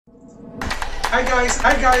Hi guys, it's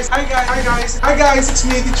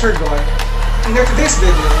me, Teacher Gon. In today's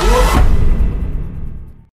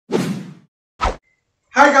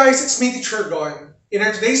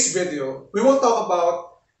video, we will talk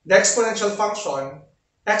about the exponential function,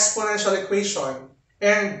 exponential equation,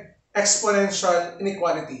 and exponential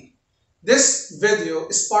inequality. This video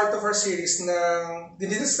is part of our series na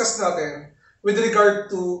dinidiscuss natin with regard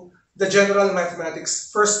to the general mathematics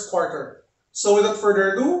first quarter. So without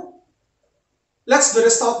further ado, let's do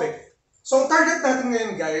this topic. So ang target natin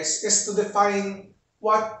ngayon guys is to define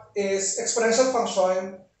what is exponential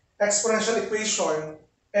function, exponential equation,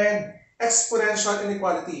 and exponential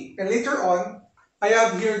inequality. And later on, I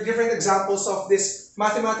have here different examples of these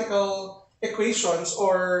mathematical equations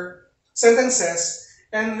or sentences,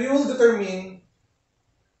 and we will determine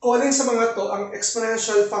kung alin sa mga to ang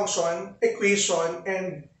exponential function, equation,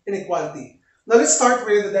 and inequality. Now let's start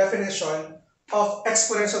with the definition of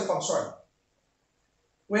exponential function.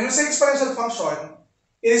 When we say exponential function,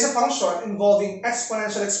 it is a function involving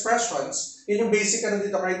exponential expressions, yun yung basic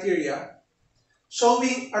dito criteria,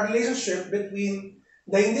 showing a relationship between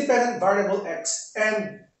the independent variable x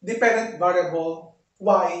and dependent variable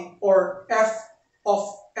y or f of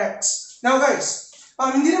x. Now guys,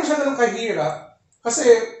 hindi naman siya ganun kahirap kasi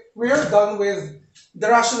we are done with the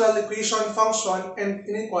rational equation, function, and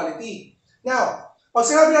inequality. Now, pag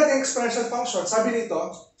sinabi natin exponential function, sabi dito,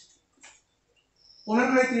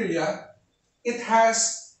 unang criteria, it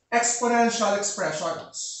has exponential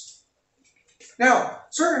expressions. Now,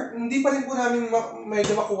 sir, hindi pa rin po namin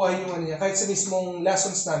medyo makuha yung ano niya, kahit sa mismong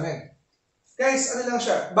lessons namin. Guys, ano lang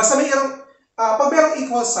siya, basta pag mayroong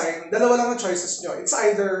equal sign, dalawa lang ang choices nyo. It's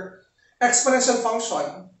either exponential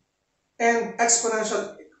function and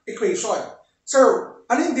exponential equation. Sir,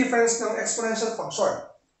 ano yung difference ng exponential function?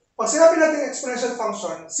 Pag sinabi natin exponential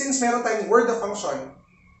function, since meron tayong word of function,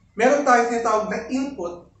 meron tayong tinatawag na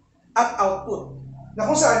input at output. Na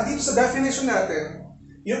kung saan, dito sa definition natin,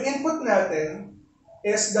 yung input natin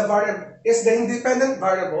is the independent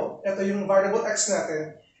variable. Ito yung variable x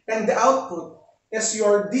natin. And the output is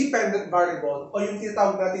your dependent variable o yung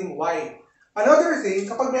tinatawag natin y. Another thing,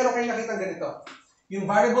 kapag meron kayong nakita ganito, yung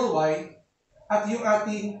variable y at yung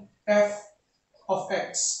ating f of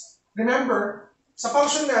x. Remember, sa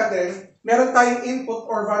function natin, meron tayong input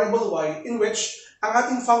or variable y in which ang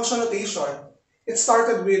ating function notation, it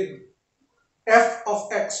started with f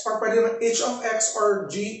of x, or pwede naman h of x or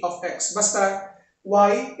g of x. Basta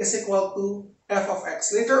y is equal to f of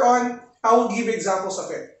x. Later on, I will give examples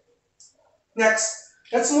of it. Next,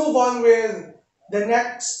 let's move on with the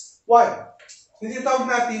next one. Yung tinatawag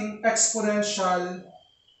natin exponential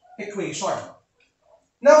equation.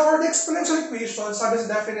 Now, for the exponential equation, sabi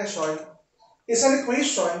sa definition, is an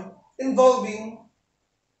equation involving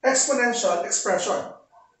exponential expression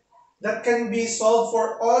that can be solved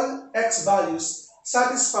for all x values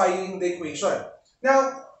satisfying the equation.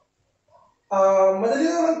 Now, madali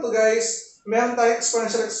naman to guys. Meron tayong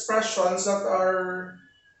exponential expressions that are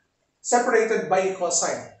separated by equal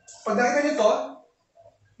sign. Pag nakita nyo to,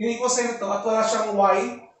 yung equal sign nito at wala siyang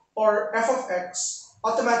y or f of x,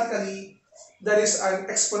 automatically, that is an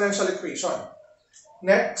exponential equation.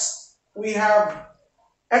 Next, we have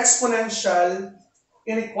exponential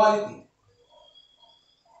inequality.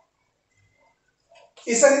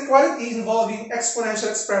 Is an equality involving exponential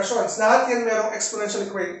expressions. Lahat yan merong exponential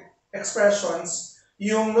expressions,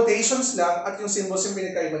 yung notations lang at yung symbols yung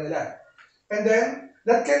pinagkaiba nila. And then,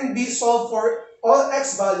 that can be solved for all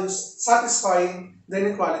x values satisfying the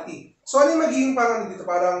inequality. So, ano yung magiging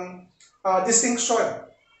parang distinction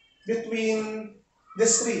between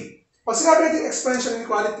these three? Pag sinabi natin exponential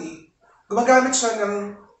inequality, gumagamit siya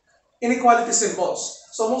ng inequality symbols.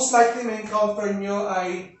 So, most likely may encounter nyo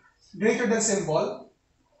ay greater than symbol,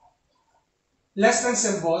 less than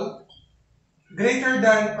symbol, greater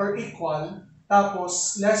than or equal,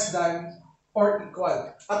 tapos less than or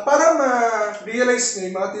equal. At para ma-realize nyo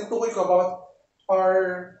yung mga tinutukoy ko about our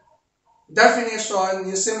definition,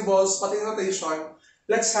 yung symbols, pati notation,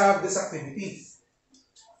 let's have this activity.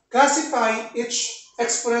 Classify each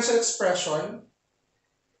exponential expression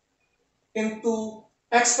into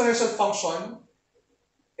exponential function,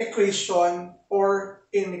 equation, or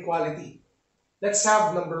inequality. Let's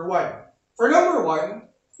have number 1. For number 1,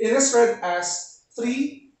 it is read as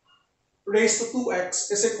 3 raised to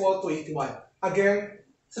 2x is equal to 81. Again,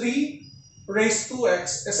 3 raised to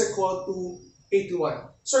 2x is equal to 81.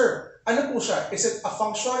 Sir, ano po siya? Is it a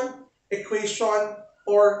function, equation,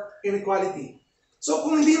 or inequality? So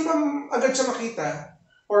kung hindi mo agad siya makita,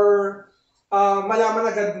 or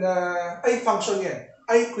malaman agad na ay function yan,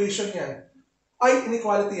 ay equation yan, ay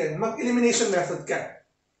inequality yan, mag-elimination method ka.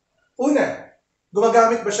 Una,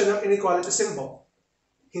 Gumagamit ba siya ng inequality symbol?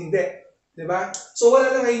 Hindi. Diba? So,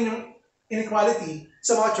 wala na ngayon yung inequality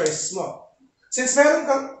sa mga choices mo. Since meron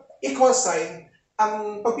kang equal sign,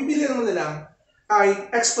 ang pagpipilian mo na lang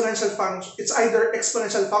ay exponential function. It's either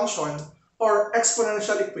exponential function or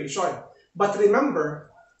exponential equation. But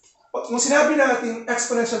remember, kung sinabi natin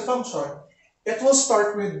exponential function, it will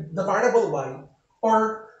start with the variable y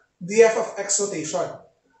or the f of x notation.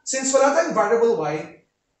 Since wala tayong variable y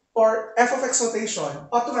or f of x notation,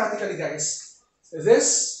 automatically guys,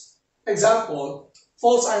 this example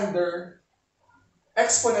falls under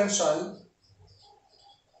exponential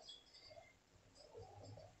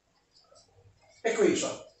equation.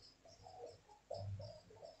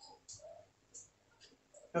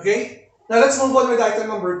 Okay? Now let's move on with item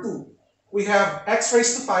number 2. We have x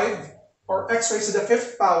raised to 5 or x raised to the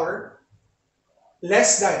 5th power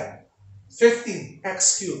less than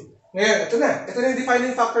 15x cubed. Ngayon, ito na. Ito na yung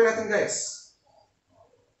defining factor natin, guys.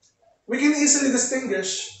 We can easily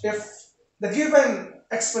distinguish if the given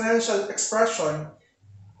exponential expression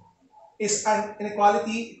is an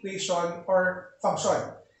inequality equation or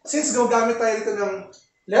function. Since gagamit tayo dito ng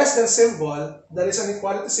less than symbol, that is an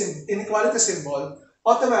inequality symbol,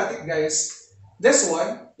 automatic guys, this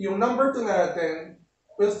one, yung number 2 natin,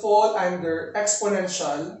 will fall under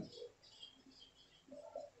exponential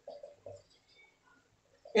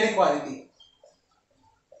inequality.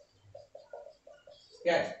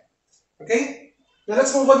 Yan. Okay? Now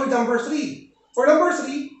let's move on with number 3. For number 3,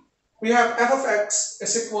 we have f of x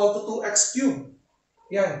is equal to 2x cubed.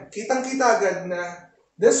 Yan. Kitang-kita agad na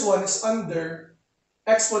this one is under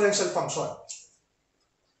exponential function.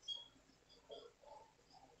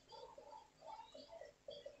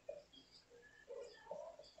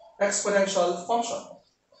 Exponential function.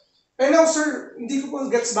 And now, sir, hindi ko po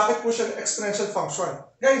gets bakit po siya exponential function.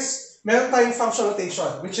 Guys, meron tayong function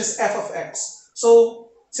notation, which is f of x.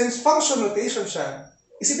 So, since function notation siya,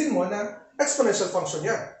 isipin mo na exponential function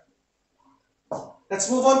yan.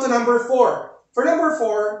 Let's move on to number 4. For number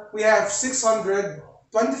 4, we have 625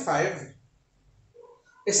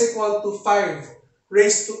 is equal to 5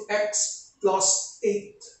 raised to x plus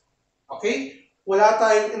 8. Okay? Wala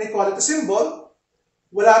tayong inequality symbol,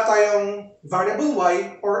 wala tayong variable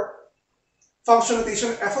y or function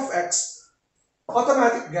notation f of x.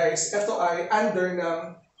 Automatic guys, ito ay under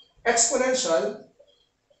ng exponential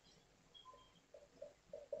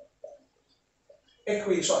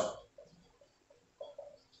equation.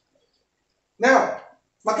 Now,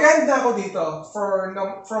 mag-end na ako dito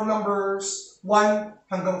from numbers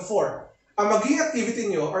 1 hanggang 4. Ang magiging activity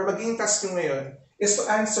nyo or magiging task nyo ngayon is to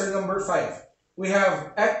answer number 5. We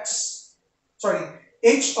have h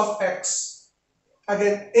of x.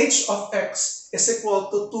 Again, h of x is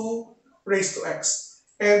equal to 2 raised to x.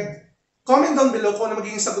 And comment down below kung ano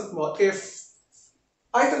magiging sagot mo if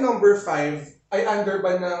item number 5 ay under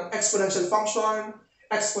ba ng exponential function,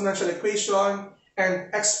 exponential equation, and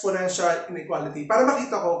exponential inequality. Para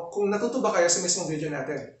makita ko kung natuto ba kayo sa mismong video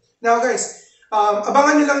natin. Now guys,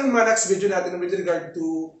 abangan nyo lang yung mga next video natin with regard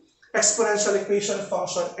to exponential equation,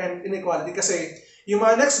 function, and inequality. Kasi yung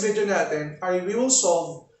mga next video natin ay we will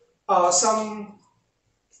solve some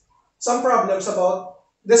problems about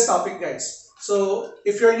this topic guys. So,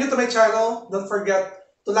 if you're new to my channel, don't forget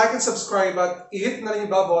to like and subscribe at i-hit na rin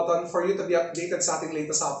yung bell button for you to be updated sa ating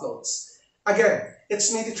latest uploads. Again,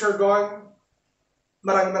 it's me, Teacher Gon.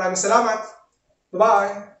 Maraming salamat.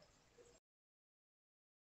 Bye-bye!